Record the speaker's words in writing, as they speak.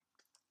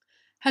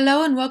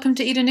Hello and welcome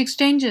to Eden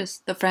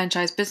Exchanges, the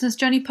franchise business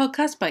journey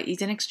podcast by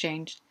Eden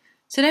Exchange.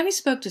 Today we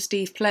spoke to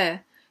Steve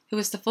Player, who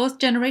is the fourth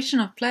generation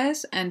of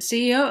Players and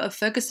CEO of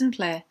Ferguson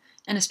Player,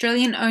 an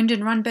Australian-owned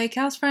and run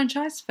bakehouse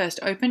franchise first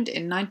opened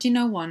in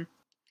 1901.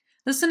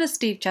 Listen as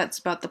Steve chats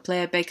about the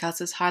Player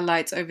Bakehouse's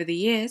highlights over the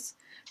years,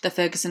 the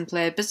Ferguson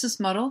Player business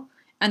model,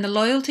 and the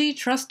loyalty,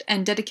 trust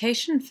and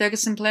dedication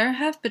Ferguson Player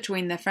have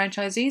between their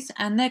franchisees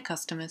and their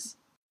customers.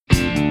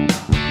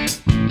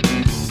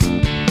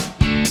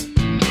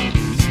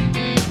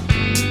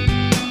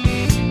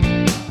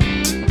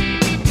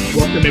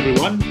 Welcome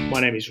everyone, my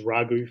name is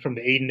Raghu from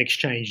the Eden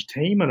Exchange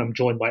team and I'm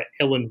joined by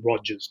Ellen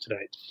Rogers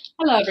today.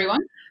 Hello everyone.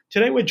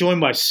 Today we're joined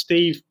by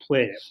Steve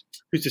Player,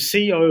 who's the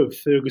CEO of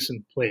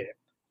Ferguson Player.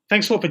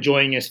 Thanks a lot for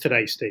joining us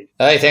today, Steve.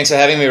 Hey, thanks for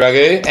having me,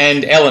 Raghu.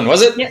 And Ellen,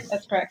 was it? Yes,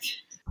 that's correct.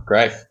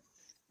 Great.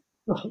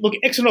 Look,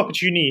 excellent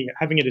opportunity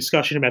having a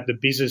discussion about the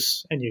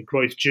business and your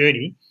growth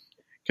journey.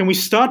 Can we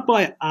start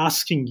by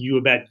asking you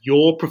about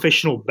your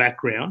professional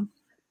background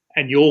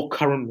and your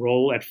current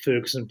role at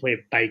Ferguson Player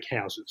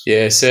Bakehouses?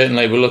 Yeah,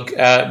 certainly. Well, look,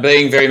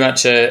 being very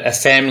much a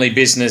family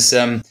business,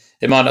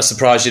 it might not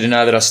surprise you to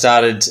know that I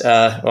started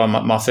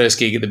my first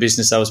gig at the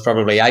business. I was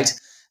probably 8.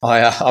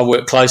 I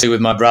worked closely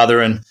with my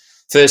brother, and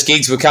first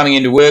gigs were coming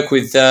into work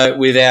with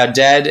our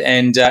dad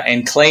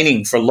and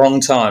cleaning for a long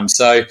time.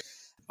 So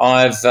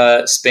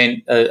I've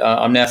spent.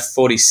 I'm now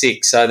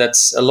 46, so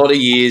that's a lot of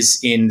years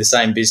in the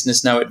same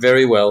business. Know it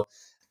very well.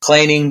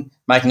 Cleaning,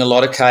 making a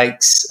lot of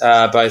cakes.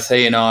 Both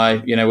he and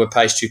I, were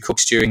pastry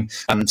cooks during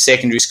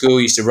secondary school.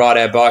 Used to ride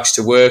our bikes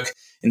to work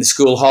in the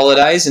school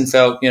holidays and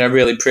felt,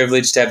 really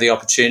privileged to have the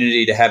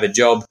opportunity to have a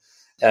job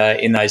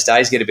in those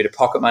days, get a bit of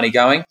pocket money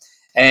going.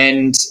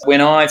 And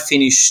when I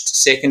finished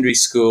secondary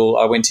school,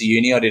 I went to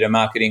uni. I did a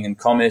marketing and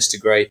commerce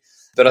degree.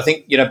 But I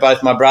think,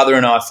 both my brother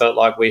and I felt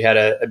like we had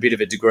a bit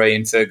of a degree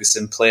in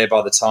Ferguson Player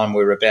by the time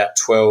we were about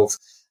 12.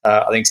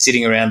 I think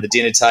sitting around the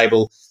dinner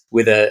table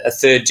with a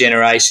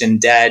third-generation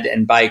dad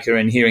and baker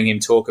and hearing him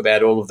talk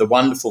about all of the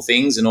wonderful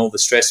things and all the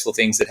stressful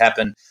things that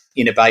happen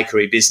in a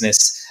bakery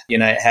business,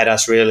 had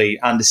us really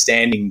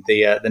understanding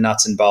the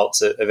nuts and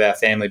bolts of our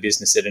family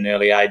business at an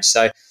early age.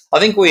 So I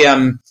think we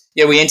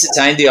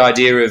entertained the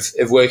idea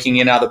of working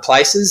in other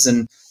places,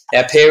 and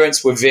our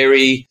parents were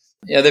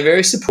they're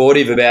very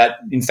supportive about,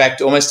 in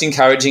fact, almost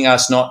encouraging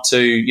us not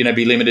to,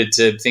 be limited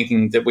to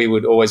thinking that we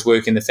would always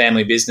work in the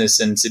family business,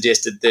 and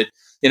suggested that,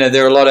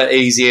 there are a lot of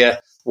easier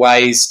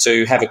ways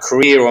to have a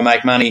career or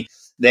make money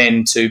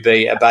than to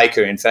be a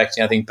baker. In fact,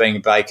 I think being a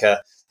baker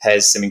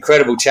has some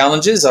incredible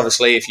challenges.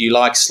 Obviously, if you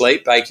like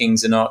sleep,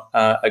 bakings are not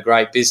a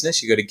great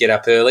business. You've got to get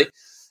up early.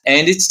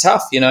 And it's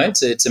tough,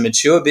 it's a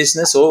mature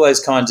business, all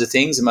those kinds of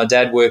things. And my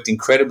dad worked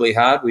incredibly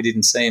hard. We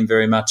didn't see him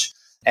very much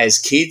as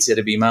kids.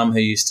 It'd be mum who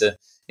used to,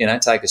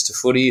 take us to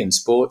footy and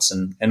sports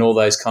and all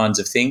those kinds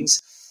of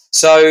things.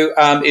 So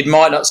it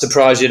might not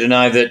surprise you to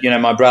know that,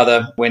 my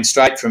brother went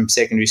straight from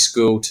secondary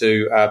school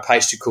to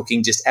pastry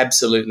cooking, just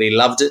absolutely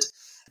loved it.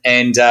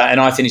 And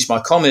I finished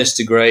my commerce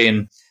degree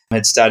and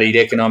had studied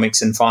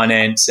economics and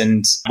finance.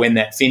 And when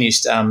that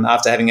finished,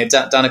 after having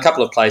done a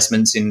couple of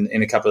placements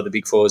in a couple of the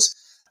Big Fours,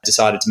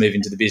 decided to move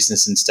into the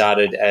business and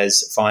started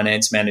as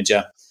finance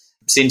manager.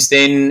 Since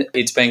then,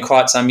 it's been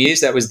quite some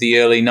years. That was the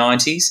early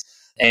 90s.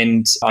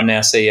 And I'm now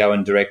CEO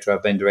and director.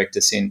 I've been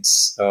director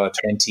since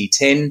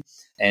 2010.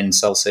 And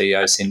sole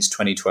CEO since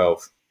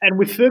 2012. And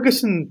with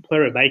Ferguson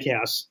Player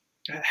Bakehouse,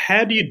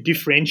 how do you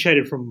differentiate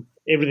it from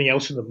everything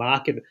else in the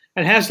market?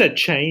 And how's that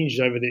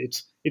changed over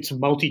its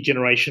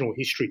multi-generational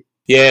history?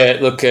 Yeah,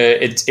 look,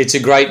 it's a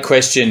great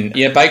question.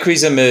 Yeah,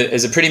 bakeries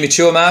is a pretty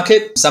mature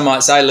market. Some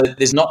might say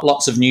there's not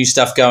lots of new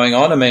stuff going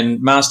on. I mean,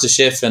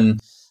 MasterChef and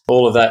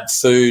all of that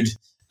food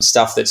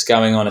stuff that's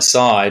going on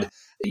aside,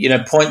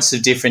 points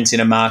of difference in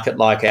a market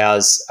like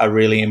ours are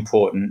really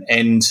important.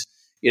 And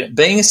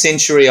being a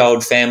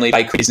century-old family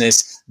bakery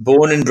business,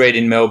 born and bred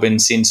in Melbourne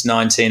since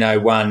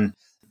 1901,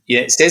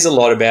 it says a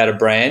lot about a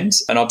brand.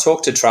 And I'll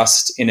talk to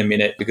trust in a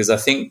minute, because I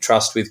think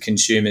trust with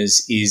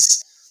consumers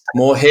is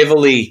more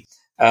heavily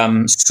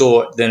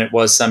sought than it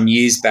was some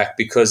years back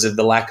because of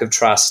the lack of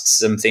trust.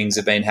 Some things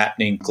have been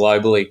happening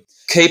globally.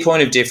 Key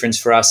point of difference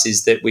for us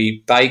is that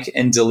we bake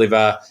and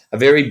deliver a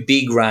very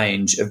big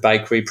range of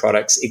bakery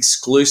products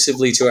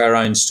exclusively to our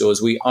own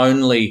stores. We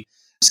only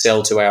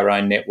sell to our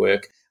own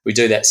network. We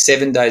do that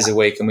 7 days a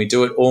week, and we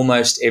do it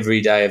almost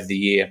every day of the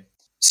year.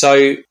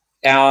 So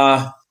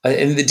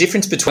and the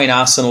difference between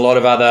us and a lot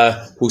of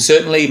other,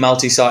 certainly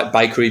multi-site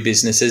bakery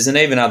businesses and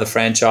even other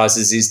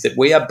franchises, is that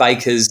we are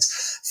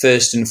bakers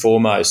first and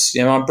foremost.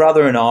 My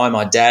brother and I,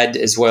 my dad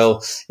as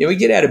well, we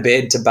get out of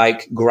bed to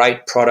bake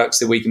great products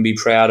that we can be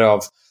proud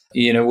of.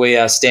 We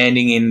are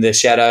standing in the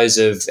shadows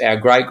of our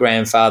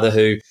great-grandfather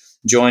who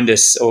joined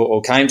us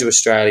or came to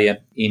Australia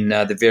in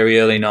the very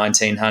early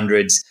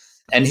 1900s.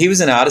 And he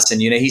was an artisan.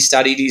 He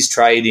studied his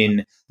trade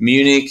in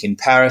Munich, in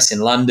Paris,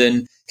 in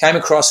London, came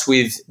across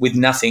with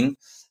nothing,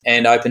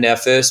 and opened our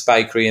first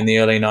bakery in the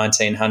early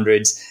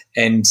 1900s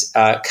and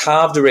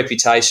carved a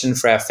reputation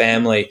for our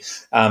family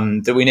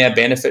that we now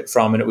benefit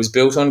from, and it was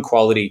built on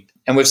quality.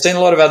 And we've seen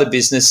a lot of other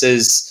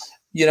businesses,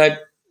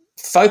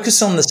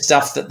 focus on the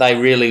stuff that they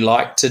really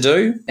like to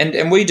do.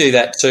 And we do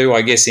that too,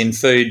 I guess, in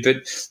food, but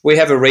we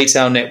have a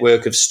retail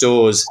network of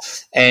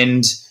stores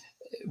and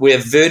we're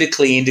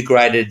vertically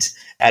integrated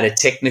at a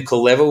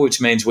technical level, which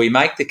means we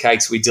make the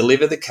cakes, we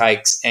deliver the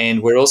cakes,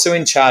 and we're also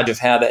in charge of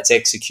how that's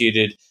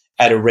executed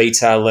at a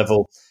retail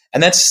level.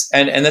 And that's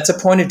a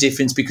point of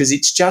difference because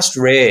it's just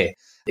rare.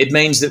 It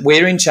means that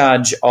we're in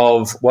charge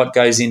of what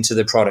goes into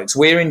the products.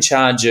 We're in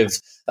charge of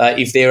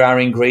if there are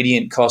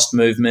ingredient cost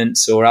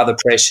movements or other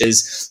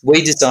pressures.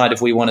 We decide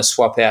if we want to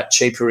swap out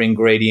cheaper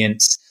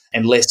ingredients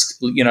and less,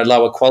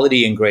 lower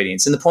quality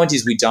ingredients. And the point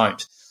is we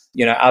don't.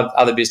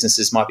 Other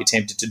businesses might be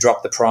tempted to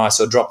drop the price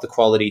or drop the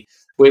quality.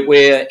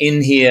 We're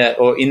in here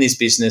or in this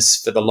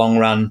business for the long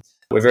run.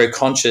 We're very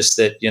conscious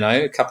that,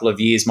 a couple of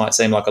years might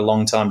seem like a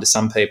long time to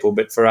some people,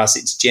 but for us,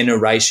 it's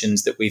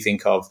generations that we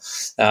think of.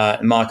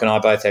 Mike and I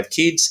both have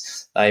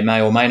kids. They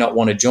may or may not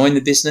want to join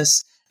the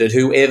business, but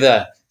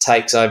whoever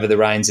takes over the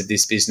reins of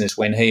this business,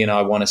 when he and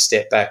I want to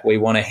step back, we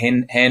want to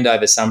hand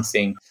over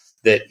something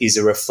that is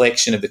a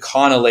reflection of the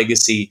kind of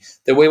legacy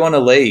that we want to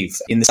leave.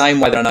 In the same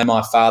way that I know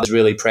my father's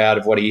really proud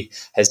of what he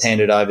has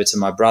handed over to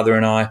my brother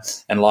and I,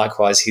 and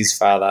likewise his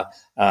father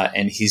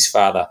and his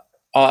father.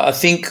 I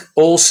think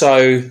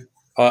also,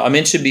 I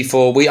mentioned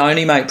before, we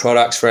only make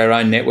products for our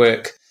own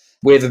network.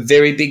 We have a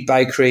very big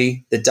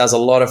bakery that does a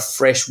lot of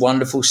fresh,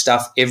 wonderful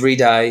stuff every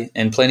day,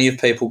 and plenty of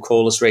people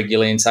call us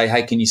regularly and say,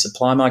 hey, can you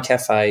supply my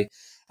cafe?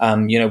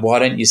 Why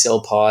don't you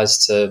sell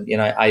pies to,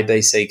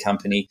 ABC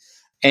company?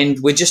 And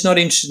we're just not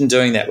interested in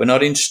doing that. We're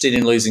not interested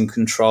in losing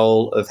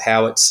control of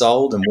how it's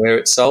sold and where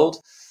it's sold.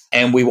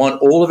 And we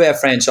want all of our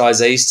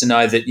franchisees to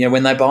know that,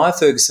 when they buy a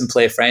Ferguson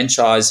Blair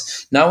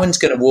franchise, no one's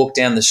going to walk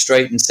down the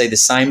street and see the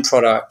same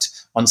product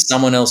on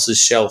someone else's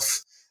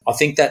shelf. I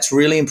think that's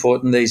really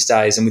important these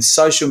days. And with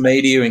social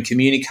media and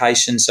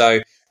communication so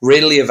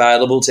readily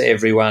available to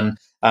everyone,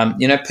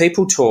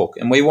 people talk,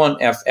 and we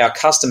want our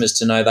customers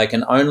to know they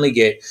can only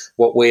get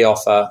what we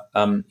offer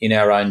in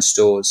our own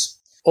stores.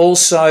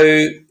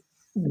 Also,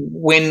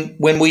 when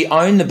we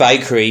own the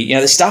bakery,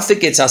 the stuff that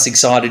gets us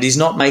excited is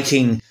not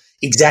making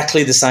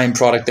exactly the same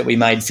product that we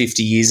made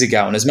 50 years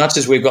ago. And as much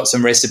as we've got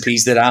some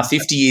recipes that are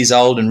 50 years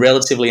old and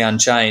relatively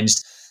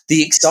unchanged,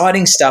 the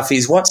exciting stuff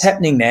is what's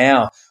happening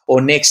now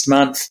or next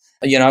month,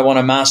 on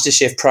a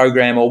MasterChef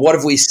program, or what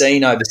have we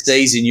seen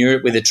overseas in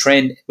Europe with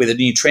a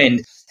new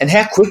trend, and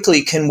how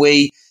quickly can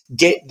we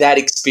get that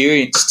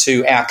experience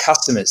to our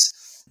customers?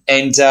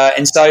 And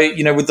so,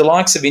 with the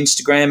likes of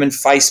Instagram and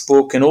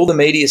Facebook and all the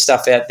media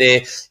stuff out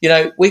there,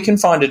 we can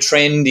find a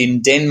trend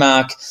in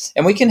Denmark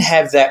and we can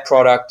have that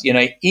product,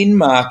 in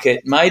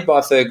market, made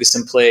by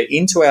Ferguson Blair,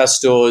 into our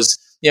stores,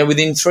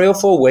 within 3 or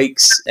 4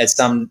 weeks at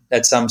some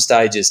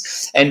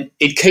stages. And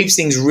it keeps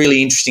things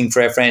really interesting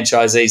for our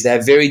franchisees. They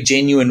have very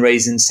genuine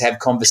reasons to have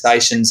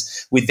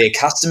conversations with their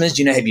customers.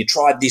 Have you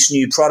tried this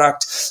new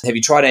product? Have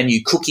you tried our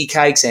new cookie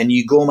cakes, our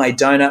new gourmet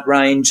donut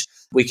range?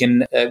 We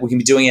can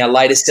be doing our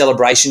latest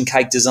celebration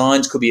cake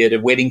designs, could be at a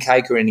wedding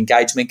cake or an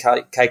engagement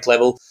cake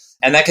level,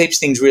 and that keeps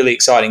things really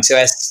exciting. So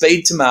our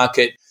speed to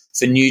market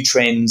for new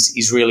trends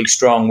is really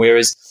strong,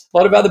 whereas a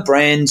lot of other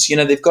brands,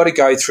 they've got to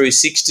go through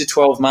 6 to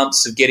 12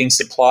 months of getting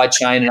supply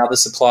chain and other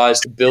suppliers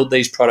to build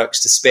these products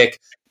to spec.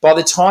 By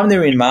the time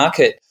they're in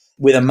market,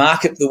 with a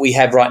market that we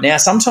have right now,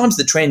 sometimes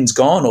the trend's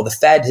gone or the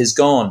fad has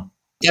gone.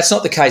 That's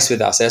not the case with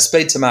us. Our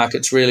speed to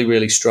market's really,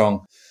 really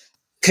strong.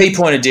 Key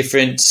point of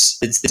difference,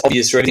 it's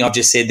obvious for everything I've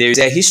just said there, is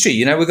our history.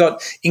 We've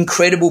got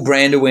incredible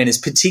brand awareness,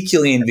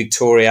 particularly in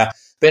Victoria.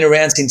 Been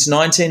around since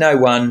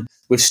 1901.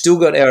 We've still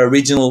got our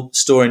original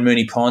store in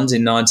Moonee Ponds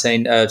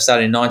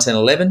started in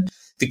 1911.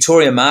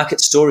 Victoria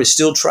Market Store is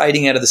still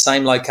trading out of the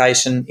same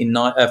location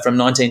from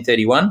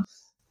 1931.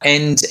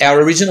 And our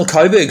original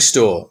Coburg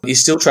store is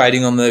still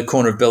trading on the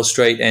corner of Bell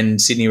Street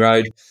and Sydney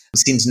Road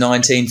since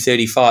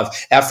 1935.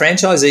 Our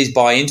franchisees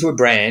buy into a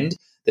brand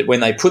that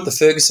when they put the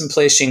Ferguson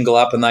Blair shingle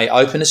up and they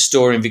open a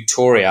store in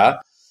Victoria,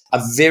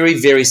 a very,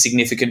 very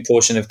significant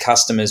portion of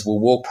customers will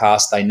walk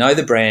past. They know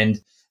the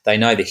brand, they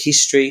know the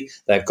history,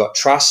 they've got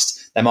trust.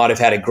 They might have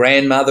had a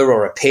grandmother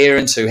or a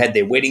parent who had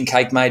their wedding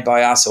cake made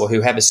by us or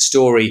who have a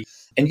story.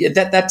 And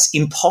that's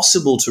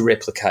impossible to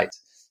replicate.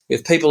 We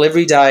have people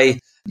every day,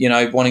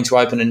 wanting to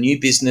open a new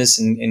business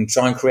and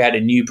try and create a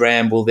new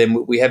brand. Well,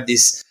 then we have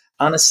this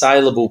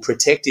unassailable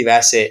protective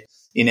asset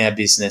in our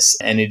business,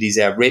 and it is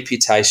our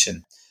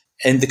reputation.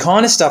 And the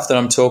kind of stuff that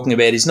I'm talking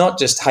about is not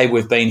just, hey,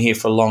 we've been here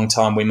for a long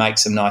time, we make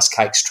some nice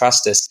cakes,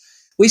 trust us.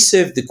 We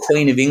served the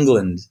Queen of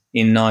England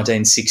in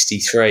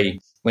 1963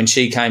 when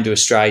she came to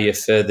Australia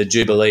for the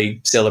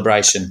Jubilee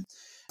celebration.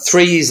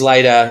 3 years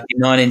later,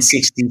 in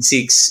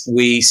 1966,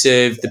 we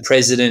served the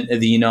President of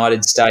the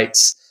United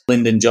States,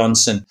 Lyndon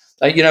Johnson.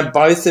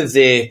 Both of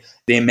their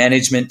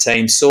management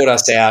teams sought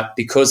us out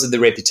because of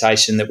the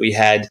reputation that we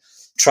had,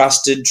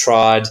 trusted,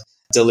 tried,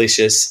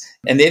 delicious.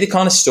 And they're the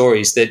kind of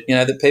stories that,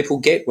 that people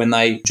get when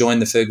they join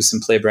the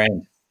Ferguson-Blair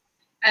brand.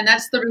 And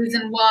that's the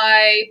reason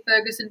why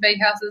Ferguson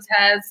Bakehouses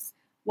has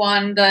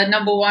won the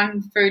number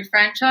one food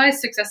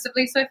franchise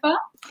successively so far?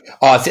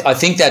 I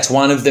think that's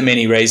one of the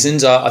many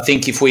reasons. I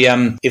think if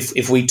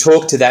we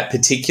talk to that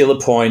particular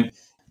point,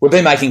 we've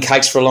been making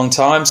cakes for a long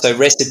time, so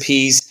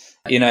recipes,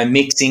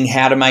 mixing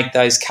how to make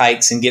those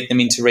cakes and get them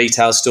into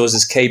retail stores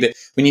is key. But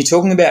when you're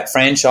talking about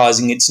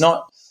franchising,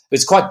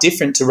 it's quite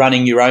different to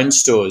running your own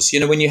stores.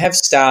 When you have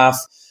staff,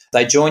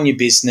 they join your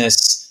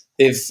business.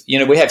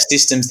 We have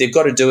systems, they've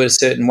got to do it a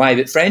certain way.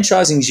 But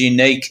franchising is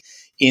unique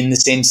in the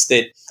sense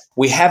that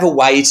we have a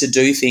way to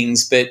do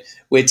things, but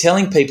we're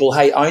telling people,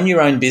 hey, own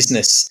your own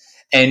business.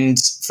 And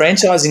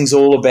franchising is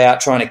all about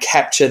trying to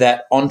capture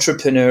that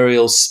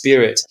entrepreneurial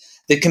spirit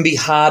that can be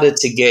harder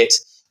to get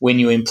when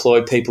you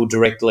employ people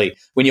directly.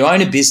 When you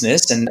own a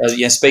business, and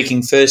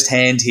speaking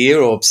firsthand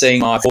here or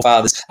seeing my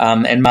fathers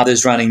and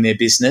mothers running their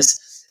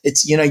business,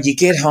 it's, you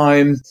get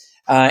home,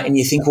 and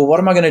you think, well, what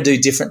am I going to do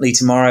differently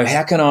tomorrow?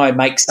 How can I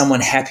make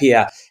someone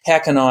happier? How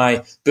can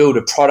I build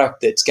a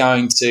product that's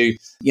going to,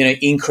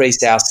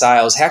 increase our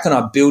sales? How can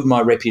I build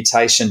my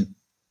reputation?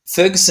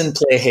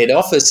 Ferguson-Blair head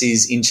office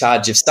is in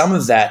charge of some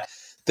of that.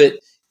 But,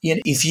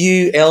 if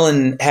you,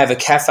 Ellen, have a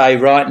cafe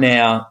right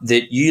now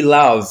that you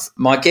love,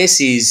 my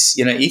guess is,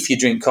 if you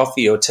drink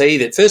coffee or tea,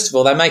 that first of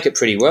all, they make it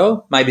pretty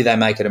well. Maybe they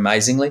make it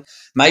amazingly.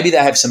 Maybe they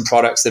have some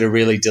products that are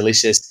really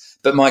delicious.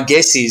 But my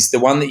guess is the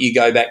one that you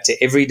go back to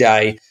every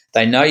day,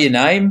 they know your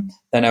name.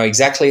 They know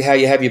exactly how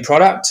you have your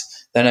product.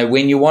 They know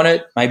when you want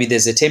it. Maybe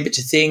there's a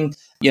temperature thing.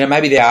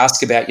 Maybe they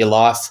ask about your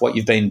life, what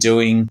you've been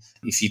doing,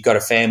 if you've got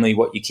a family,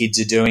 what your kids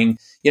are doing.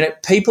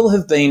 People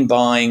have been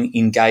buying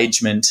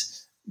engagement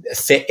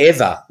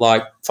forever,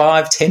 like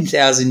 5,000,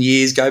 10,000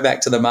 years. Go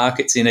back to the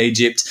markets in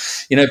Egypt.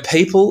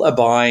 People are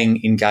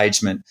buying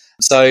engagement.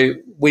 So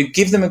we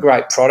give them a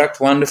great product,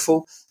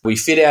 wonderful. We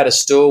fit out a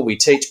store. We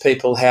teach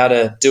people how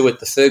to do it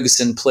the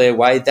Ferguson-Blair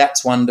way.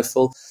 That's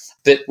wonderful.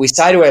 But we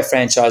say to our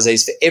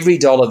franchisees, for every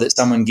dollar that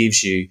someone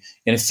gives you,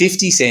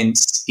 50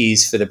 cents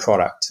is for the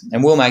product.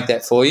 And we'll make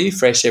that for you,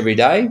 fresh every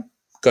day.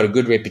 Got a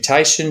good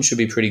reputation, should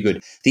be pretty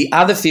good. The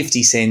other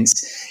 50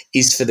 cents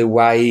is for the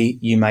way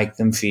you make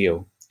them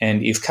feel.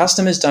 And if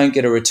customers don't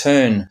get a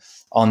return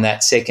on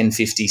that second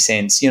 50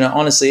 cents,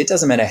 honestly, it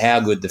doesn't matter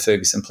how good the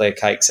Ferguson-Blair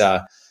cakes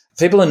are.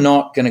 People are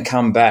not going to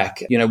come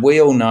back.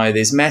 We all know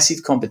there's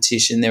massive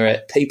competition. There are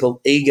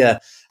people eager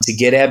to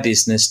get our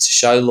business, to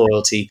show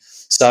loyalty.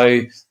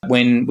 So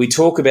when we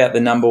talk about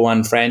the number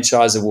one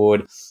franchise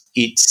award,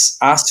 it's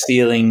us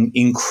feeling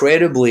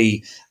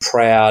incredibly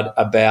proud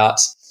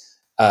about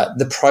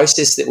the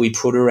process that we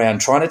put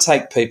around trying to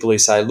take people who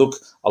say, look,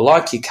 I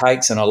like your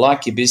cakes and I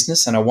like your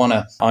business and I want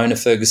to own a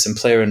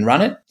Ferguson-Blair and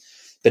run it.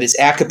 But it's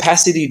our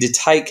capacity to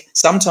take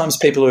sometimes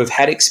people who have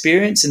had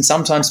experience and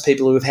sometimes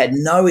people who have had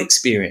no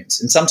experience.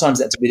 And sometimes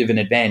that's a bit of an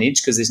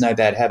advantage because there's no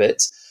bad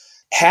habits.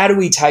 How do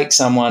we take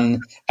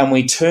someone and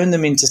we turn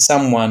them into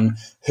someone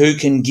who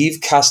can give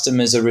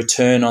customers a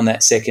return on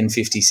that second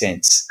 50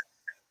 cents?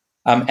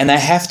 And they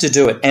have to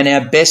do it. And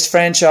our best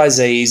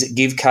franchisees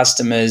give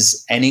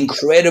customers an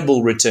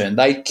incredible return.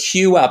 They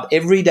queue up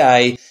every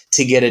day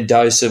to get a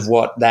dose of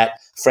what that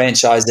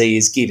franchisee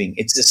is giving.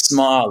 It's a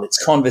smile,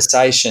 it's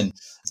conversation,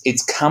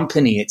 it's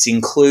company, it's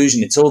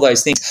inclusion, it's all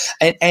those things.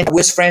 And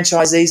worst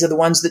franchisees are the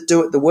ones that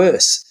do it the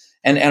worst.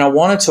 And I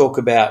want to talk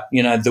about,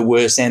 the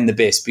worst and the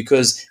best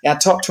because our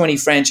top 20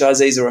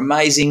 franchisees are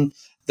amazing.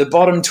 The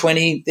bottom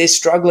 20, they're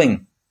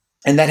struggling.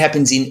 And that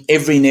happens in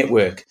every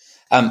network.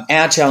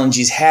 Our challenge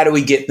is how do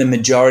we get the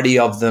majority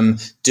of them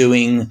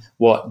doing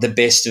what the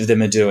best of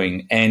them are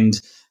doing? And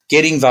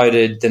getting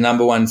voted the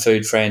number one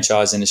food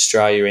franchise in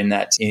Australia in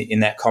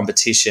that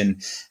competition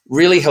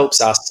really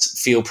helps us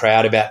feel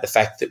proud about the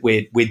fact that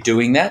we're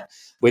doing that.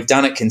 We've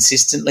done it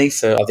consistently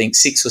for, I think,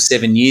 6 or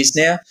 7 years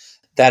now.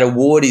 That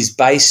award is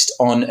based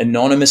on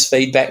anonymous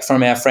feedback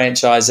from our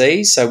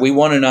franchisees. So we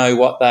want to know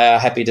what they are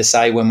happy to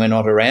say when we're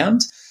not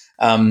around.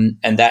 And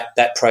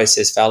that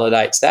process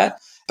validates that.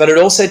 But it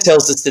also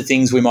tells us the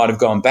things we might have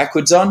gone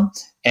backwards on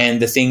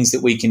and the things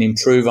that we can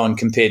improve on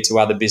compared to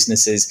other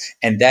businesses.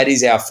 And that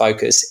is our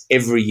focus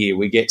every year.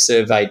 We get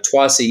surveyed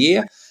twice a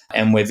year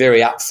and we're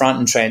very upfront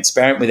and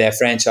transparent with our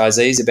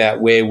franchisees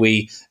about where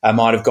we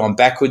might have gone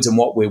backwards and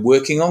what we're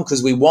working on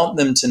because we want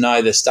them to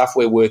know the stuff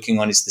we're working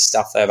on is the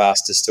stuff they've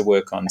asked us to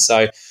work on.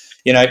 So,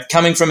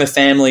 coming from a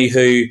family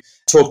who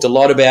talked a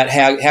lot about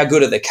how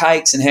good are the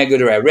cakes and how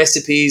good are our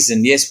recipes,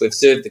 and yes, we've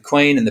served the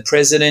Queen and the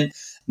President,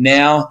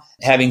 now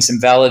having some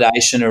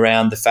validation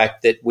around the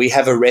fact that we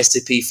have a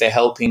recipe for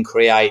helping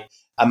create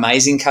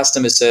amazing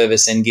customer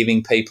service and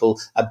giving people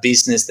a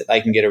business that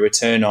they can get a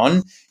return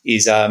on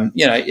is,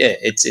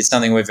 it's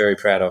something we're very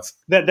proud of.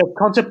 That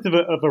concept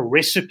of a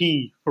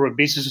recipe for a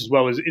business as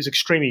well is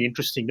extremely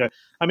interesting.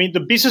 I mean, the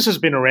business has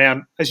been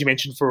around, as you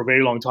mentioned, for a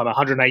very long time,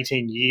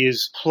 118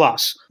 years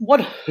plus.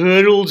 What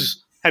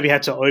hurdles have you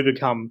had to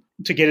overcome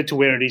to get it to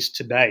where it is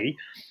today?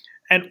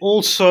 And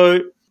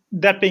also,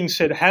 that being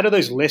said, how do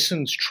those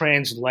lessons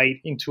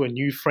translate into a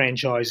new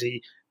franchisee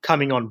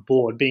coming on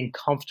board, being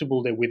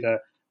comfortable there with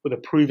a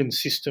proven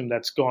system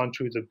that's gone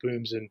through the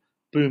booms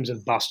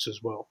and busts as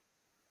well?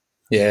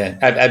 Yeah,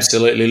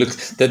 absolutely. Look,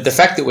 the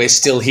fact that we're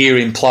still here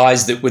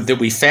implies that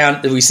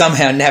we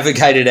somehow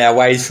navigated our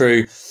way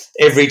through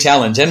every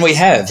challenge, and we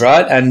have,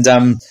 right? And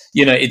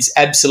it's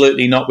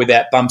absolutely not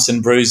without bumps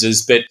and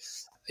bruises. But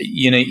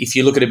if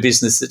you look at a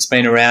business that's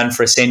been around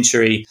for a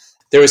century,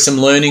 there are some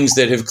learnings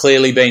that have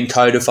clearly been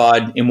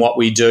codified in what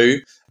we do.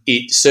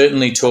 It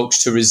certainly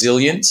talks to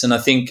resilience, and I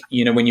think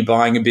when you're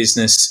buying a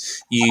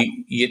business,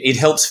 it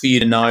helps for you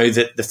to know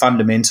that the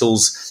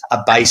fundamentals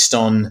are based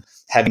on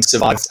having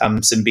survived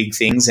some big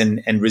things,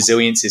 and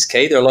resilience is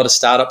key. There are a lot of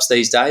startups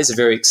these days, are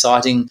very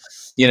exciting,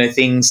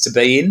 things to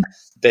be in.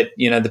 But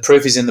the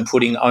proof is in the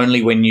pudding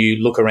only when you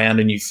look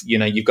around and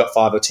you've got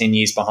 5 or 10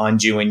 years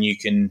behind you, and you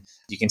can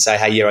say,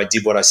 hey, yeah, I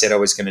did what I said I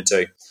was going to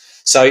do.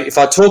 So if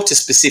I talk to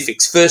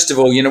specifics, first of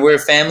all, we're a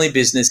family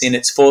business in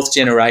its 4th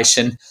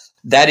generation.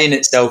 That in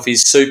itself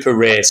is super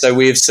rare. So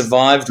we have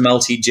survived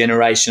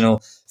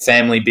multi-generational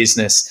family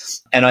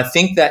business. And I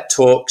think that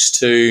talks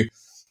to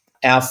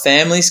our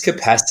family's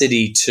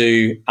capacity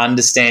to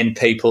understand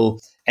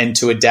people and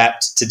to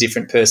adapt to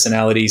different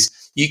personalities.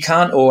 You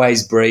can't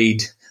always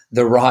breed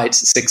the right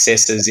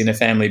successes in a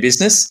family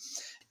business.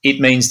 It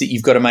means that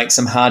you've got to make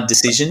some hard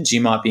decisions.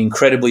 You might be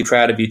incredibly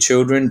proud of your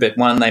children, but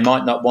one, they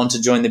might not want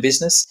to join the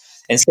business.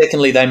 And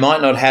secondly, they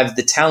might not have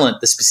the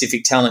talent, the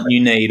specific talent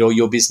you need or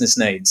your business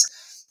needs.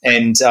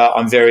 And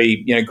I'm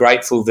very,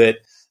 grateful that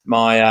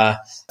my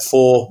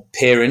 4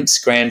 parents,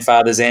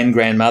 grandfathers and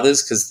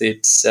grandmothers, because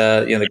it's,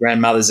 the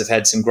grandmothers have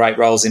had some great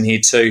roles in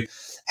here too,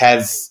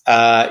 have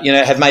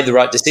made the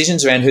right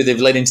decisions around who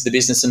they've led into the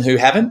business and who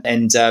haven't.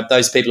 And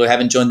those people who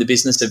haven't joined the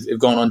business have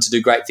gone on to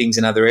do great things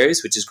in other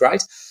areas, which is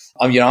great.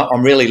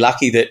 I'm really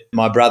lucky that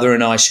my brother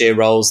and I share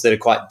roles that are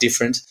quite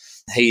different.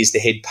 He is the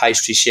head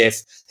pastry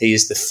chef. He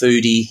is the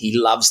foodie. He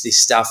loves this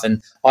stuff,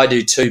 and I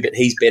do too, but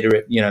he's better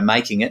at,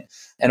 making it.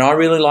 And I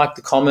really like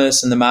the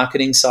commerce and the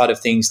marketing side of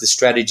things, the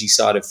strategy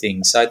side of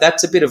things. So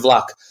that's a bit of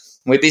luck.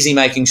 We're busy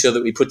making sure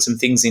that we put some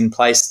things in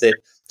place that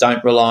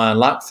don't rely on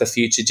luck for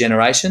future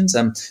generations.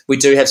 We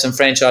do have some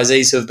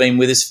franchisees who have been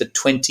with us for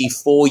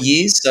 24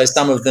 years. So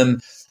some of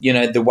them,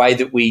 the way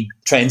that we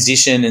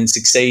transition and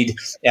succeed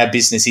our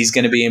business is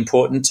going to be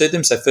important to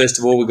them. So first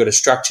of all, we've got a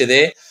structure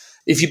there.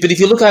 If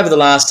you look over the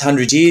last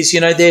 100 years,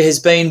 there has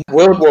been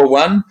World War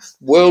I,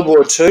 World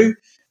War II,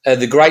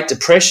 the Great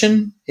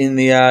Depression in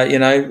the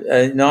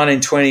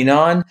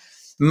 1929,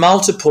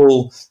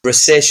 multiple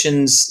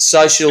recessions,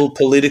 social,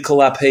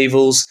 political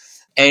upheavals,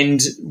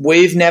 and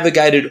we've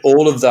navigated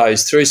all of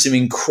those through some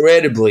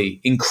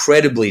incredibly,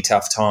 incredibly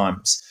tough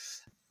times.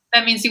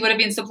 That means you would have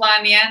been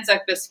supplying the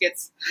Anzac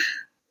biscuits.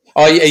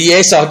 Oh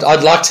yes,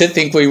 I'd like to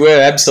think we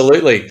were,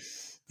 absolutely.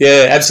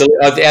 Yeah,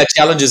 absolutely. Our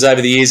challenges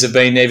over the years have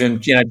been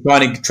even,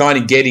 trying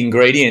to get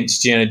ingredients,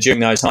 during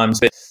those times.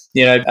 But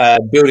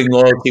building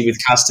loyalty with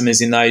customers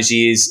in those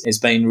years has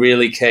been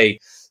really key.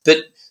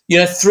 But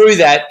through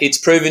that, it's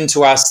proven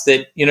to us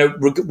that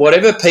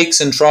whatever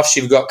peaks and troughs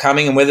you've got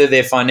coming, and whether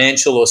they're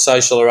financial or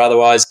social or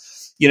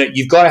otherwise,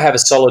 you've got to have a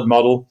solid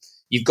model.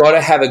 You've got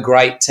to have a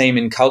great team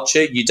and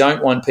culture. You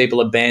don't want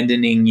people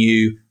abandoning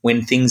you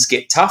when things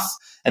get tough,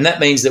 and that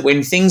means that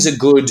when things are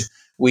good,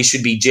 we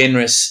should be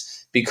generous.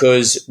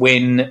 Because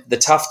when the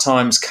tough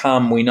times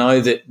come, we know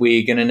that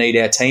we're going to need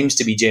our teams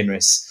to be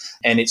generous.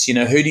 And it's,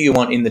 who do you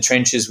want in the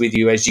trenches with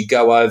you as you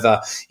go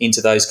over into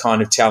those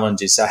kind of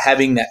challenges? So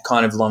having that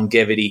kind of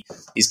longevity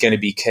is going to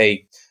be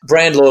key.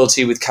 Brand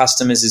loyalty with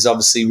customers is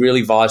obviously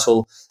really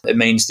vital. It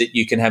means that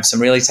you can have some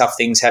really tough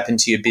things happen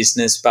to your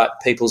business, but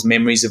people's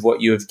memories of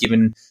what you have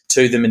given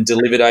to them and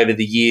delivered over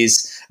the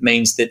years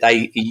means that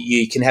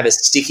you can have a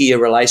stickier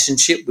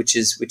relationship, which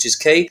is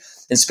key,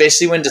 and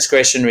especially when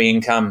discretionary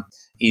income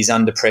is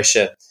under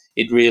pressure.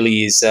 It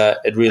really is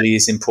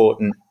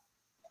important.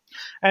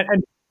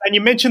 And you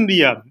mentioned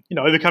the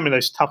overcoming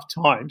those tough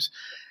times.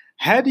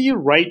 How do you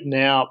rate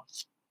now,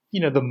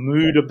 the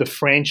mood of the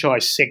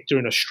franchise sector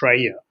in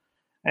Australia,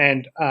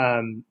 and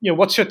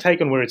what's your take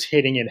on where it's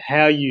heading and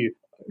how you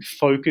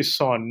focus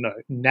on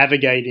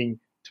navigating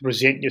to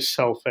present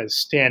yourself as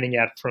standing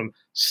out from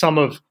some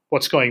of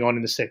what's going on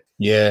in the sector?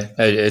 Yeah,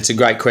 it's a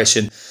great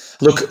question.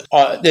 Look,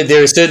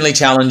 there are certainly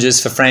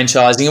challenges for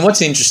franchising. And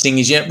what's interesting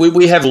is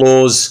we have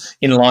laws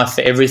in life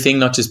for everything,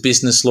 not just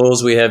business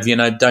laws. We have,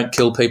 don't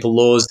kill people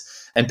laws,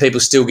 and people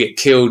still get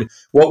killed.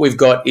 What we've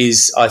got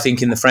is, I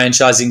think, in the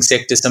franchising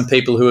sector, some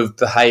people who have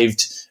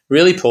behaved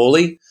really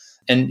poorly.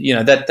 And,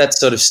 that's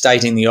sort of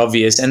stating the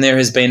obvious. And there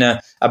has been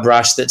a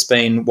brush that's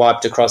been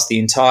wiped across the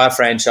entire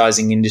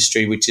franchising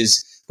industry, which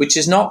is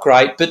not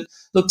great. But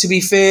look, to be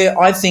fair,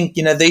 I think,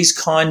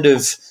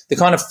 the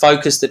kind of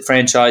focus that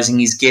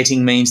franchising is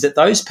getting means that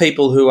those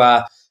people who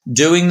are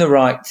doing the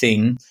right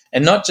thing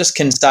and not just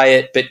can say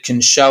it, but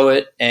can show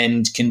it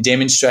and can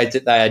demonstrate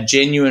that they are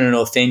genuine and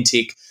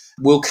authentic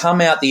will come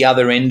out the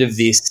other end of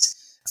this.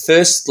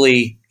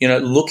 Firstly,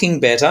 looking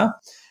better.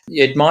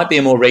 it might be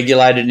a more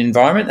regulated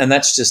environment, and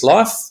that's just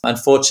life.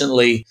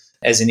 Unfortunately,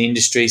 as an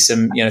industry,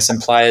 some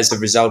players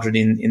have resulted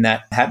in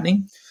that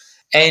happening.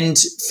 And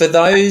for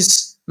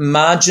those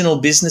marginal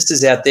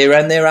businesses out there,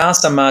 and there are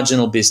some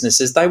marginal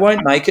businesses, they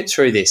won't make it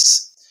through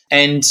this.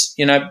 And,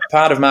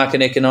 part of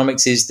market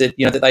economics is that,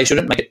 that they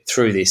shouldn't make it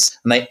through this.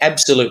 And they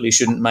absolutely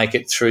shouldn't make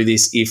it through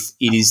this if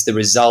it is the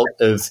result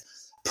of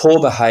poor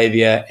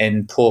behaviour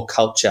and poor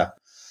culture.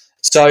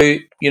 So,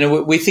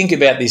 we think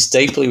about this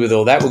deeply with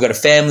all that. We've got a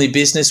family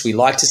business. We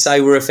like to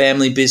say we're a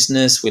family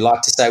business. We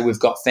like to say we've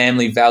got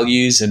family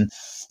values and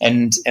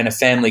a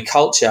family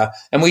culture.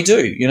 And we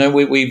do.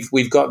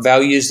 We've got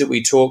values that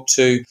we talk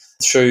to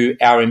through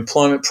our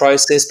employment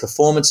process,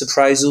 performance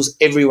appraisals.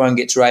 Everyone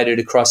gets rated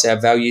across our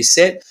value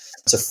set.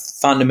 It's a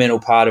fundamental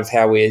part of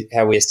how we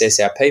assess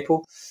our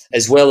people,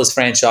 as well as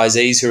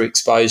franchisees who are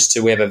exposed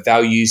to. We have a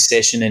values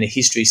session and a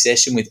history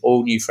session with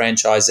all new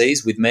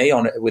franchisees with me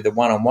with a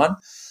one-on-one.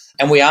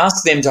 And we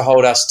ask them to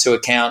hold us to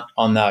account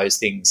on those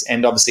things.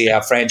 And obviously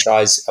our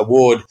franchise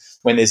award,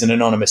 when there's an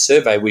anonymous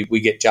survey, we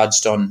get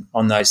judged on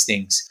those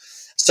things.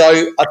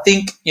 So I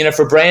think,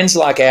 for brands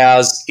like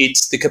ours,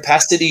 it's the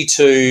capacity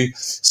to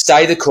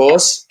stay the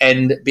course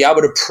and be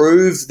able to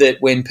prove that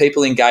when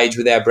people engage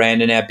with our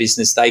brand and our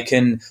business, they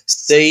can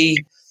see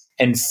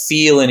and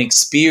feel and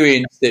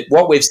experience that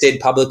what we've said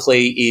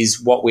publicly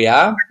is what we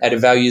are at a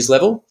values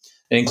level.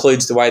 It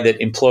includes the way that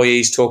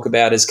employees talk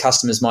about us,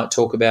 customers might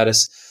talk about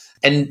us.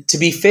 And to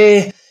be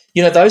fair,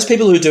 those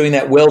people who are doing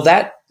that well,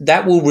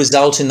 that will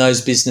result in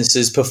those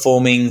businesses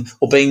performing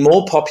or being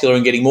more popular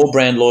and getting more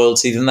brand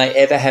loyalty than they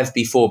ever have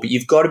before. But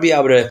you've got to be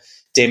able to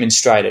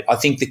demonstrate it. I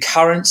think the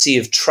currency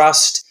of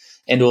trust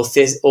and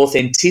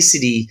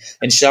authenticity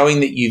and showing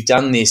that you've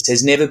done this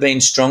has never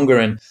been stronger.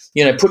 And,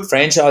 put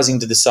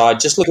franchising to the side.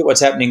 Just look at what's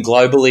happening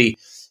globally.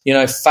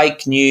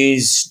 Fake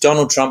news,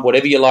 Donald Trump,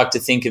 whatever you like to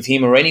think of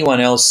him or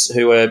anyone else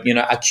who are,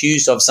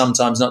 accused of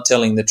sometimes not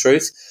telling the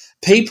truth.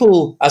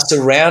 People are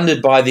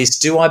surrounded by this.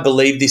 Do I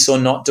believe this or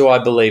not? Do I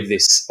believe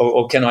this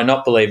or can I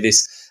not believe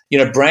this?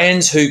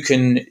 Brands who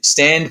can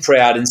stand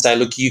proud and say,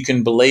 look, you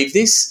can believe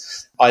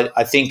this,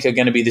 I think are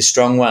going to be the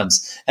strong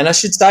ones. And I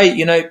should say,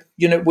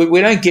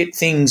 we don't get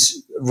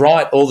things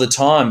right all the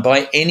time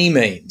by any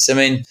means. I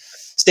mean,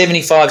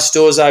 75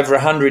 stores over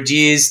 100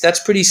 years,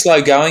 that's pretty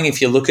slow going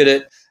if you look at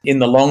it in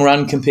the long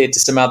run compared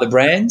to some other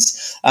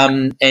brands.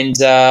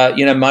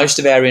 Most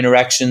of our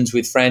interactions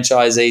with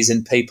franchisees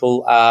and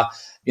people are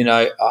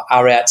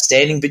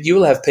outstanding, but you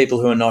will have people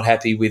who are not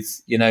happy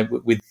with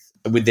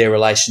their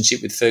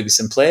relationship with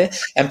Ferguson Blair.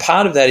 And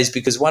part of that is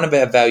because one of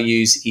our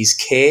values is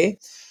care,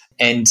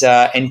 and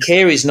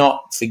care is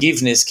not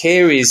forgiveness.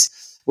 Care is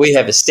we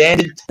have a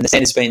standard, and the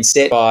standard's been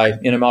set by,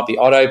 it might be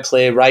Otto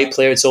Blair, Ray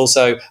Blair. It's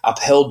also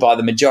upheld by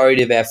the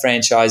majority of our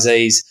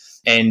franchisees,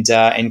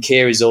 and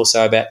care is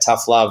also about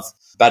tough love,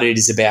 but it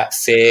is about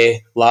fair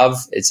love.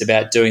 It's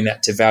about doing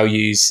that to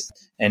values.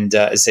 And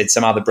as I said,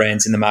 some other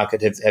brands in the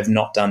market have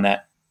not done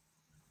that.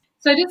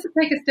 So just to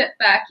take a step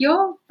back,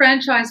 your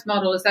franchise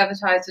model is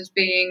advertised as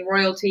being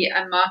royalty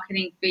and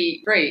marketing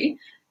fee free.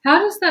 How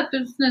does the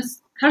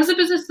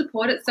business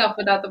support itself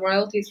without the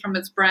royalties from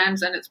its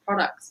brands and its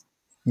products?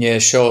 Yeah,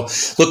 sure.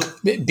 Look,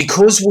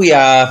 because we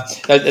are,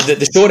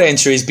 the short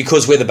answer is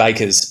because we're the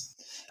bakers.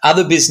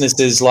 Other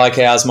businesses like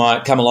ours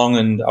might come along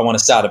and I want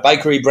to start a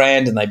bakery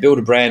brand, and they build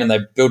a brand and they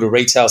build a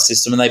retail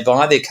system and they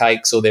buy their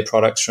cakes or their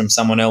products from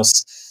someone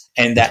else,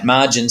 and that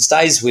margin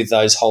stays with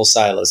those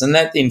wholesalers. And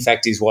that, in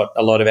fact, is what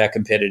a lot of our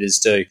competitors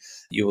do.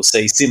 You will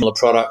see similar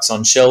products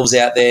on shelves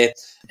out there,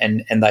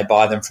 and they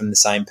buy them from the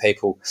same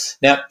people.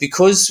 Now,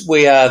 because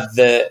we are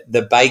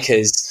the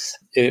bakers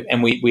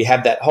and we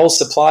have that whole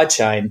supply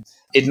chain,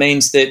 it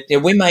means that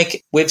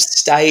we've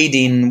stayed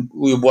in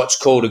what's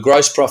called a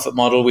gross profit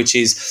model, which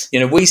is,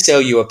 we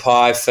sell you a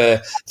pie for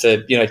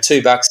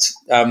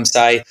 $2,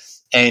 say,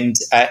 and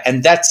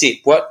that's it.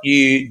 What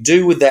you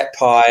do with that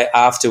pie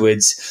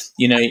afterwards,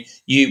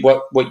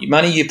 what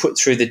money you put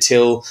through the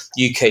till,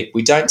 you keep.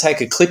 We don't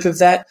take a clip of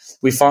that.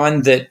 We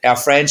find that our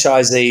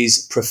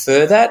franchisees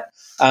prefer that.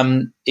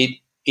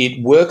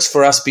 It works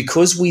for us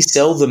because we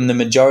sell them the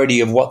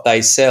majority of what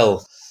they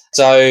sell.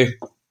 So,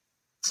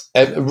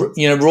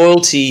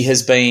 royalty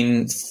has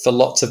been for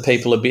lots of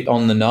people a bit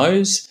on the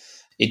nose.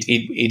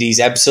 It is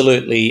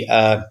absolutely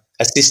a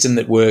system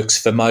that works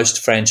for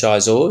most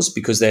franchisors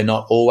because they're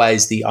not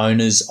always the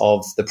owners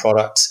of the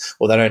products,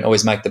 or they don't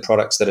always make the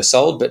products that are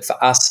sold. But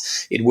for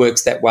us, it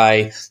works that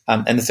way.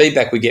 And the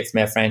feedback we get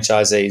from our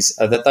franchisees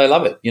are that they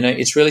love it.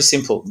 It's really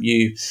simple.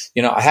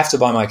 I have to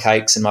buy my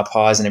cakes and my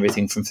pies and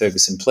everything from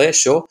Ferguson Blair,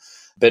 sure.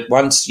 But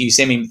once you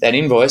send me that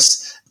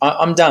invoice,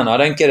 I'm done. I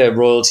don't get a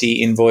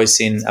royalty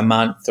invoice in a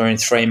month or in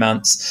 3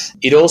 months.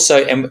 It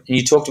also, and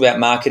you talked about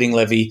marketing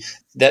levy,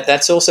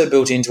 that's also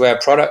built into our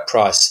product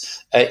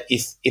price.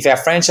 If our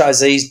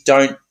franchisees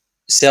don't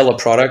sell a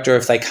product, or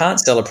if they can't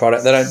sell a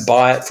product, they don't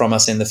buy it from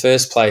us in the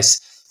first place,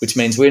 which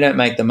means we don't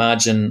make the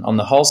margin on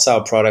the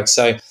wholesale product.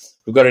 So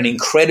we've got an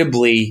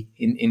incredibly,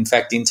 in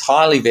fact,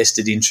 entirely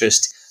vested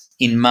interest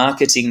in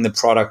marketing the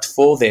product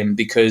for them,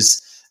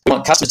 because We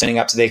want customers turning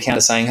up to their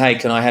counter saying, hey,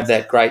 can I have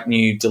that great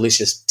new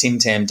delicious Tim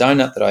Tam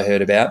donut that I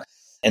heard about?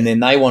 And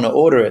then they want to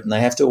order it, and they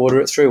have to order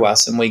it through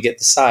us, and we get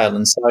the sale.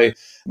 And so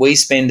we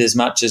spend as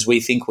much as we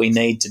think we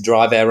need to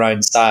drive our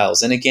own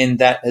sales. And again,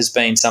 that has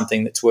been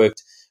something that's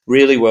worked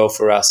really well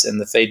for us,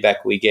 and the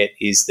feedback we get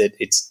is that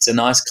it's a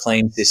nice,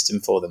 clean system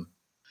for them.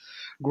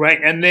 Great.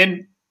 And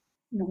then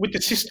with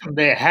the system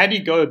there, how do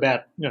you go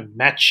about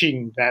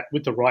matching that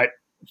with the right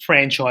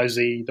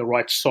franchisee, the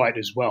right site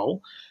as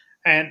well?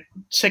 And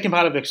second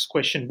part of this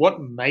question,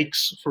 what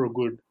makes for a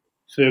good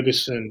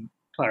Ferguson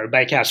Clara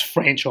Bakehouse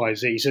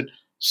franchisee? Is it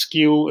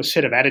skill, a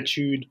set of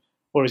attitude,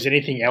 or is there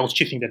anything else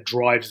do you think that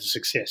drives the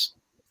success?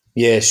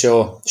 Yeah,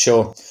 sure.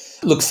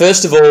 Look,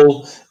 first of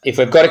all, if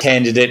we've got a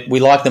candidate, we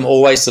like them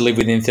always to live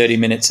within 30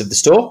 minutes of the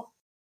store.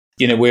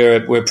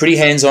 We're a pretty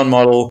hands-on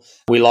model.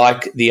 We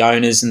like the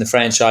owners and the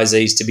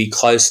franchisees to be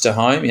close to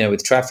home.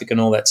 With traffic and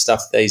all that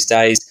stuff these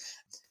days,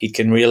 it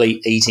can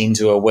really eat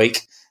into a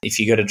week if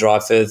you got to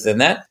drive further than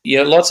that.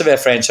 Lots of our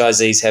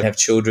franchisees have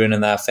children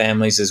and their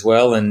families as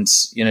well, and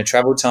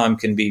travel time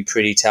can be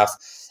pretty tough.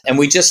 And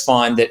we just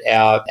find that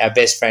our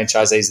best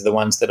franchisees are the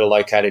ones that are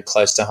located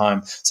close to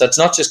home. So it's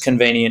not just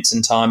convenience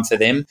and time for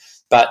them,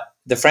 but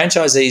the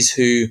franchisees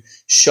who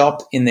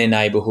shop in their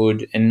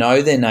neighbourhood and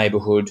know their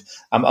neighbourhood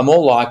are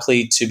more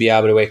likely to be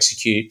able to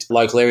execute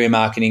local area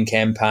marketing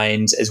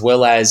campaigns, as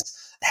well as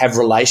have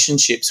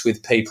relationships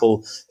with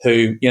people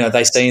who,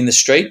 they see in the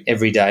street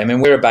every day. I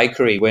mean, we're a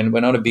bakery. We're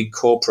not a big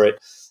corporate.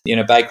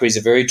 Bakeries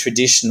are very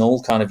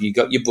traditional, kind of, you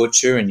got your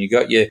butcher and you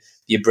got your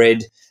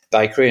bread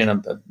bakery.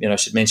 And, I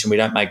should mention we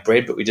don't make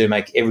bread, but we do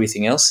make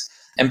everything else.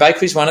 And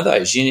bakery is one of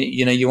those.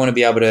 You want to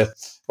be able to,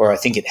 or I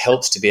think it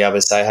helps to be able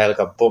to say, hey, look,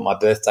 I bought my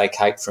birthday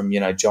cake from,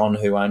 John,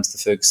 who owns the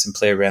Ferguson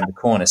Player around the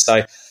corner.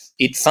 So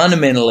it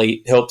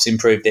fundamentally helps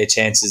improve their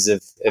chances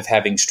of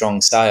having strong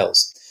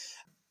sales.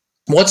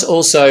 What's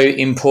also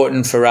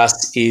important for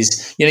us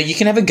is, you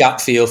can have a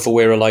gut feel for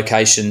where a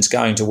location's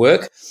going to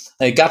work.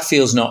 A gut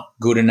feel's not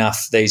good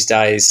enough these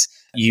days.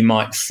 You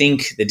might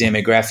think the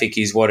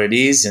demographic is what it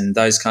is and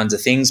those kinds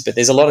of things, but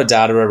there's a lot of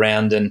data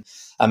around. And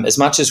as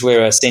much as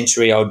we're a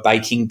century-old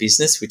baking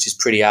business, which is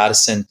pretty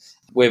artisan,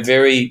 we're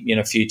very,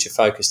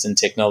 future-focused and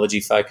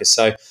technology-focused.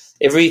 So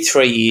every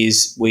 3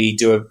 years we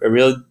do a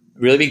really,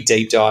 really big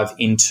deep dive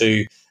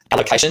into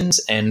locations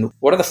and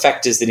what are the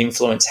factors that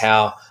influence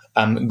how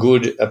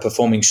good a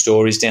performing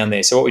store is down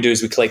there. So what we do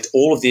is we collect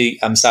all of the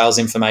sales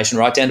information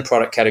right down to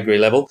product category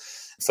level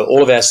for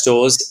all of our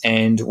stores,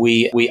 and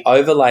we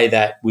overlay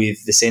that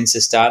with the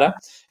census data,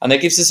 and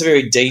that gives us a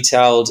very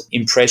detailed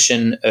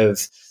impression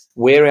of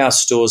where our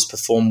stores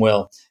perform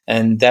well.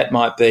 And that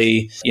might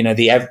be,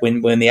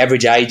 when the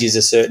average age is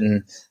a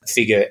certain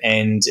figure,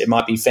 and it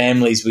might be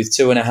families with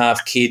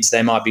 2.5 kids.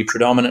 They might be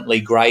predominantly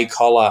grey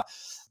collar.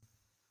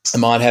 It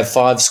might have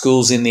 5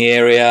 schools in the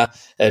area.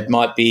 It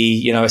might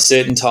be, a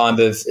certain type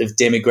of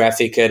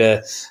demographic at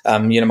a,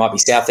 might be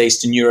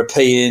Southeastern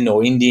European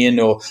or Indian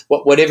or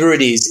whatever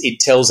it is, it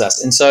tells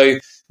us. And so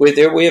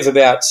we have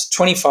about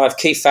 25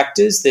 key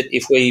factors that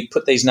if we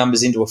put these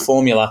numbers into a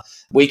formula,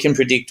 we can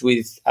predict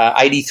with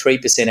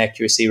 83%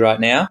 accuracy right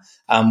now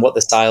what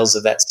the sales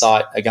of that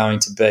site are going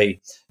to be.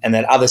 And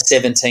that other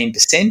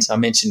 17%, I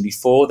mentioned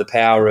before, the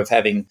power of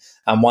having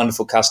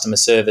wonderful customer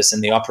service,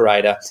 and the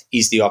operator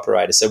is the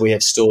operator. So we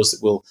have stores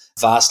that will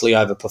vastly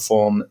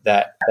overperform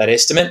that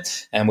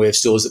estimate, and we have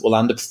stores that will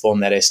underperform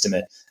that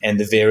estimate. And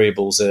the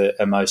variables are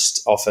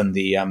most often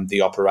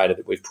the operator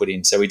that we've put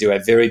in. So we do our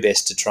very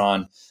best to try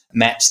and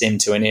match them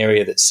to an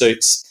area that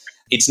suits.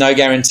 It's no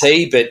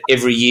guarantee, but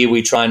every year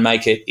we try and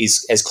make it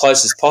as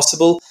close as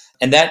possible.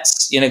 And that's,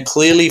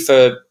 clearly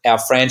for our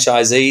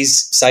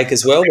franchisees' sake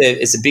as well.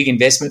 It's a big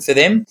investment for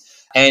them.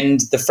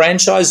 And the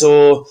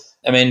franchisor,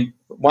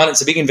 one,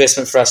 it's a big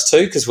investment for us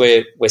too, because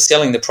we're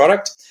selling the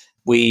product.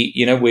 We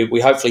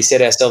hopefully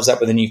set ourselves up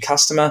with a new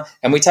customer,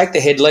 and we take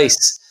the head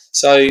lease.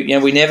 So,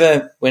 we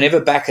never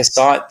back a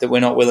site that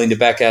we're not willing to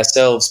back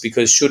ourselves,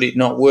 because should it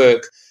not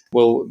work,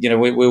 well,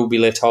 we will be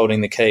left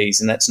holding the keys,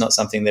 and that's not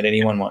something that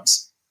anyone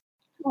wants.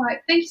 All right.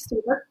 Thank you, Steve.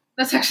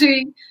 That's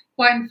actually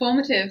quite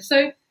informative.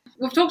 So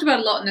we've talked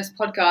about a lot in this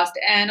podcast,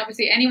 and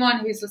obviously anyone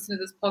who's listened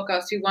to this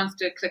podcast who wants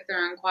to click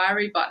their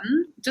inquiry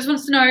button just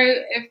wants to know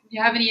if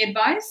you have any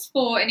advice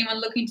for anyone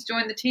looking to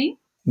join the team.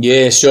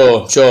 Yeah,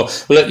 sure.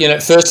 Well,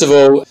 first of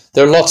all,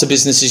 there are lots of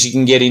businesses you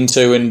can get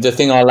into, and the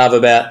thing I love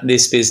about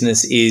this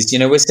business is,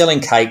 we're selling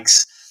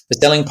cakes, we're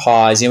selling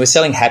pies, we're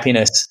selling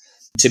happiness.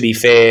 To be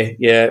fair,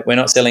 we're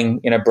not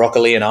selling,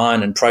 broccoli and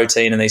iron and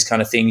protein and these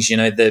kind of things.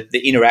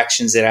 The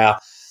interactions that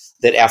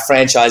our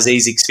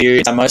franchisees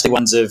experience are mostly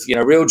ones of,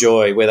 real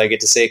joy, where they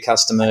get to see a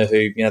customer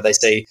who, they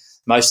see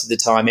most of the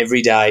time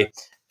every day.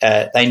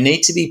 They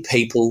need to be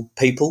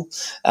people.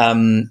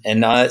 And I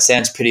know that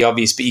sounds pretty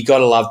obvious, but you got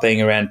to love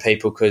being around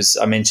people, because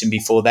I mentioned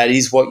before, that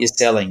is what you're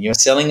selling. You're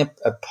selling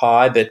a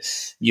pie, but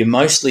you're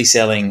mostly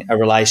selling a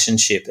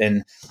relationship.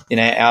 And,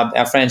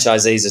 our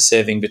franchisees are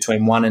serving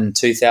between 1,000 and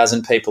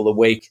 2,000 people a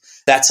week.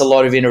 That's a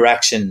lot of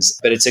interactions,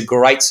 but it's a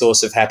great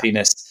source of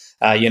happiness.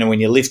 When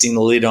you're lifting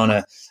the lid on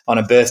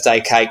a birthday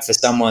cake for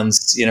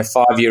someone's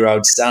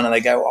 5-year-old son, and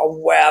they go, "Oh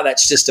wow,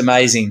 that's just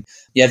amazing."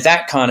 Yeah,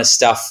 that kind of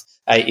stuff.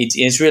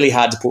 It's really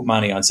hard to put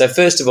money on. So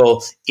first of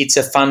all, it's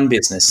a fun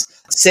business.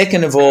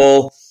 Second of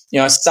all,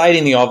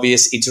 stating the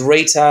obvious, it's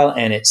retail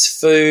and it's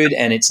food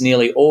and it's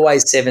nearly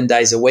always 7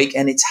 days a week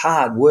and it's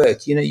hard work.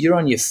 You're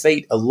on your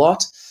feet a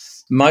lot.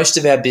 Most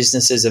of our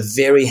businesses are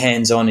very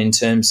hands-on in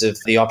terms of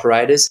the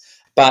operators,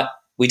 but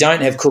we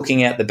don't have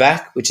cooking out the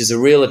back, which is a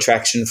real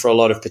attraction for a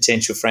lot of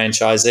potential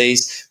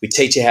franchisees. We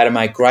teach you how to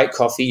make great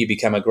coffee. You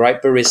become a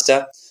great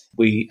barista.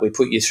 We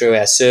put you through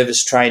our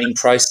service training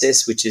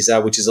process, which is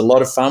a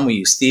lot of fun. We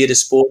use theatre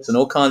sports and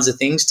all kinds of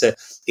things to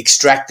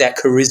extract that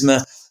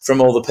charisma from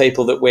all the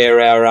people that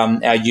wear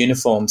our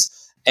uniforms.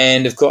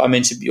 And of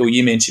course,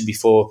 you mentioned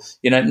before,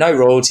 no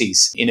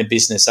royalties in a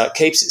business. So it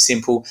keeps it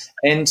simple,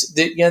 and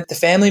the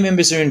family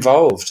members are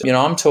involved.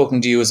 I'm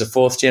talking to you as a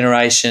 4th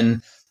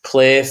generation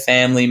Clare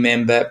family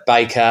member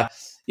baker.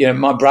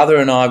 My brother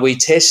and I, we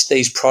test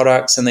these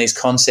products and these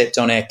concepts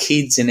on our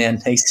kids and our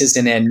nieces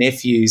and our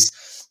nephews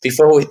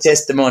before we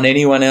test them on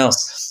anyone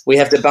else. We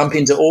have to bump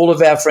into all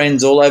of our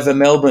friends all over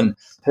Melbourne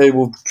who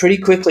will pretty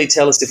quickly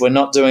tell us if we're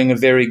not doing a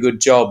very good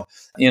job.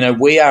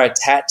 We are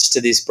attached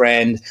to this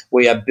brand.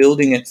 We are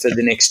building it for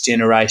the next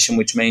generation,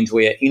 which means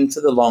we are in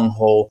for the long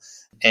haul.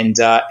 And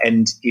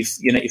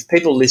if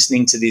people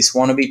listening to this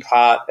want to be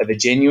part of a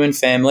genuine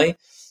family,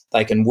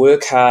 they can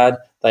work hard,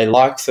 they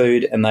like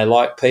food, and they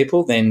like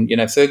people, then,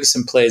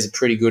 Ferguson Player is a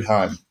pretty good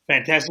home.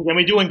 Fantastic. And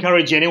we do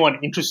encourage anyone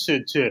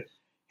interested to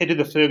head to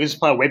the Ferguson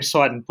Player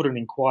website and put an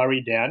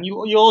inquiry down.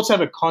 You also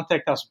have a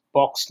contact us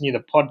box near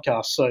the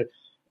podcast, so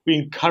we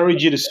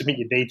encourage you to submit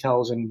your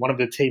details and one of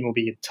the team will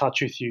be in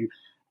touch with you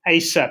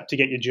ASAP to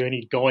get your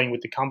journey going with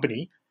the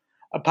company.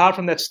 Apart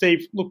from that,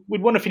 Steve, look,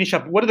 we'd want to finish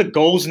up. What are the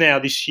goals now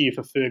this year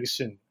for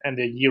Ferguson and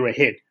the year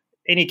ahead?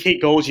 Any key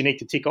goals you need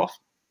to tick off?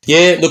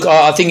 Yeah, look,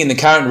 I think in the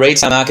current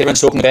retail market,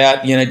 everyone's talking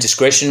about,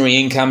 discretionary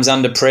incomes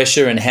under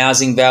pressure and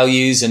housing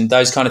values and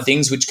those kind of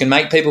things, which can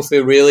make people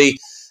feel really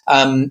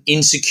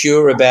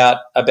insecure about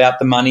the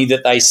money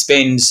that they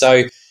spend.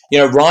 So,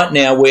 right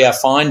now we are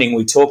finding,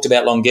 we talked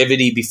about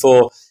longevity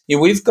before,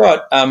 we've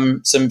got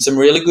some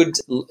really good,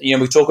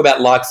 we talk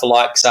about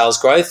like-for-like sales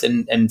growth,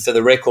 and for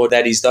the record,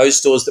 that is those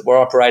stores that were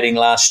operating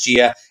last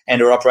year and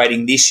are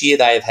operating this year,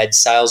 they have had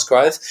sales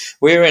growth.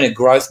 We're in a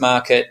growth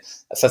market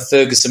for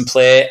Ferguson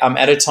Player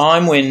at a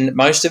time when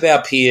most of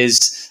our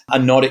peers are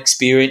not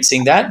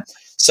experiencing that.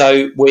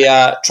 So we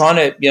are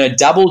trying to,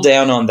 double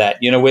down on that.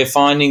 We're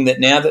finding that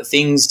now that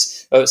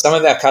some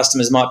of our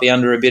customers might be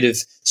under a bit of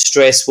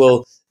stress,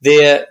 well,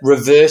 they're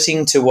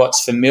reverting to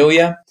what's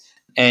familiar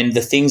and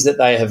the things that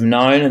they have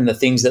known and the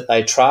things that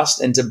they trust,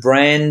 and to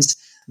brands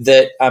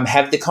that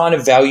have the kind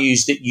of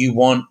values that you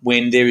want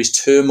when there is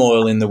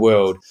turmoil in the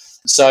world.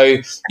 So,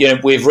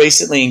 we've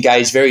recently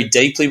engaged very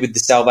deeply with the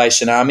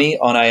Salvation Army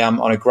on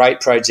a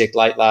great project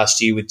late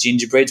last year with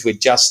Gingerbreads. We're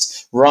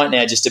just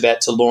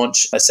about to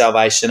launch a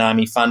Salvation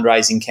Army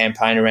fundraising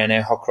campaign around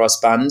our hot cross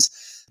buns.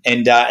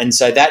 And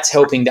so that's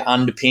helping to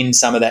underpin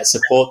some of that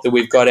support that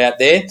we've got out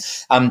there.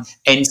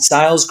 And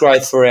sales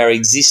growth for our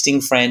existing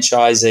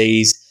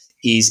franchisees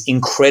is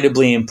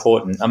incredibly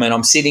important. I mean,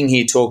 I'm sitting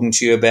here talking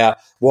to you about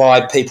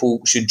why people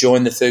should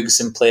join the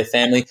Ferguson Player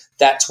family.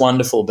 That's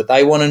wonderful. But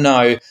they want to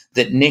know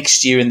that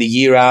next year and the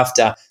year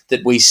after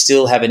that we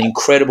still have an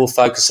incredible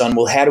focus on,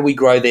 well, how do we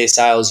grow their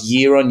sales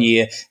year on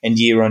year and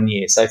year on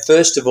year? So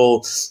first of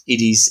all, it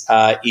is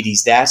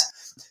that.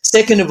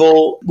 Second of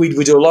all, we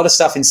do a lot of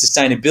stuff in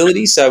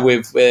sustainability. So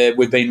we've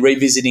been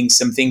revisiting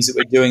some things that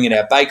we're doing in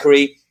our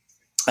bakery.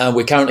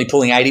 We're currently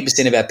pulling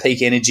 80% of our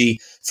peak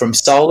energy from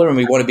solar, and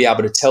we want to be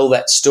able to tell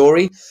that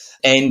story.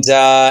 And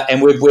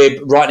we're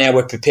right now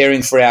we're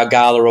preparing for our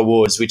gala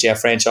awards, which our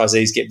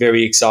franchisees get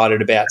very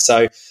excited about.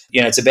 So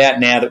it's about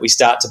now that we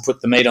start to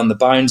put the meat on the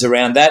bones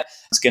around that.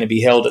 It's going to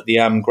be held at the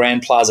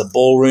Grand Plaza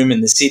Ballroom in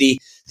the city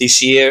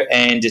this year,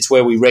 and it's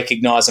where we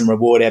recognise and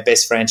reward our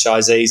best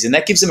franchisees, and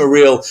that gives them a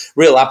real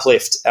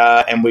uplift.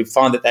 And we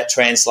find that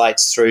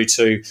translates through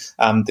to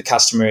the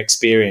customer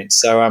experience.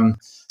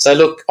 So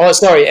look,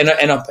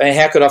 and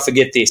how could I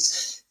forget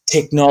this?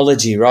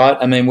 Technology, right?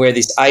 I mean, we're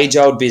this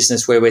age-old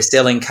business where we're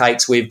selling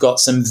cakes. We've got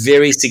some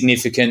very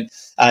significant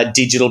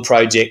digital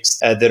projects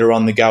that are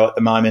on the go at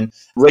the moment.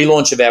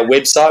 Relaunch of our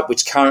website,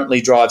 which currently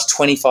drives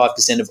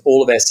 25% of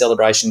all of our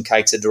celebration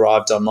cakes are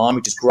derived online,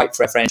 which is great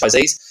for our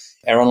franchisees.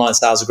 Our online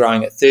sales are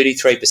growing at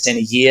 33%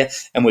 a year,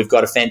 and we've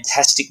got a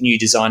fantastic new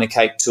designer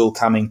cake tool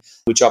coming,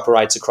 which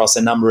operates across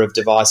a number of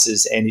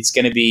devices, and it's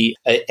going to be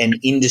an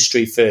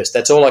industry first.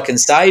 That's all I can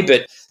say,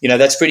 but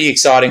that's pretty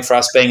exciting for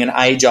us being an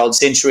age-old,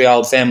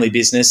 century-old family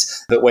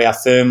business, that we are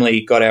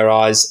firmly got our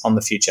eyes on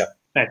the future.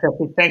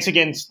 Fantastic. Thanks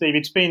again, Steve.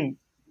 It's been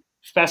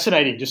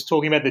fascinating just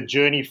talking about the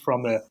journey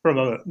from a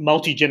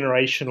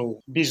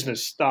multi-generational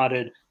business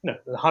started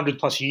 100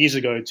 plus years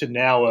ago to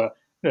now a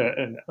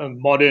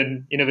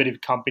modern, innovative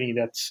company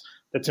that's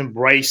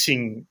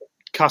embracing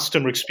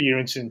customer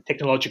experience and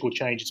technological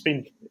change. It's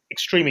been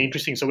extremely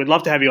interesting. So we'd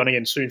love to have you on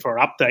again soon for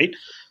our update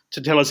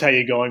to tell us how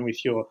you're going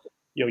with your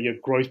your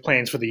growth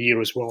plans for the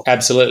year as well.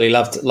 Absolutely.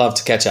 Love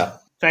to catch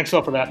up. Thanks a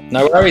lot for that.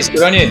 No worries.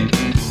 Good on you.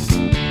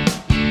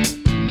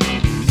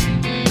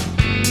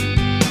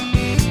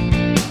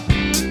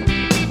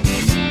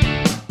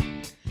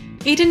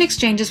 Eden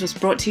Exchanges was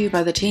brought to you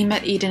by the team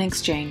at Eden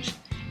Exchange.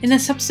 In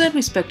this episode,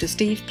 we spoke to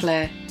Steve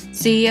Player,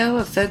 CEO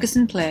of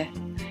Ferguson Player.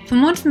 For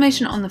more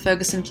information on the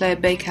Ferguson Player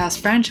Bakehouse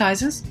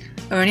franchises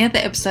or any other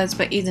episodes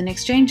by Eden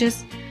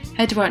Exchanges,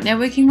 head to our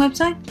networking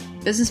website,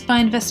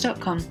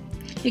 businessbyinvest.com.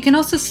 You can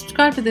also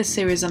subscribe to this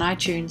series on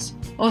iTunes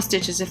or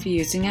Stitches if you're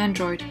using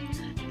Android.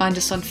 Find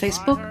us on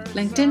Facebook,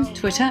 LinkedIn,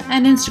 Twitter,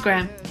 and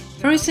Instagram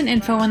for recent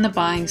info on the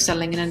buying,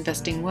 selling, and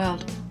investing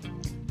world.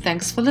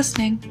 Thanks for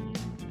listening.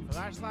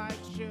 Flashlight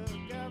should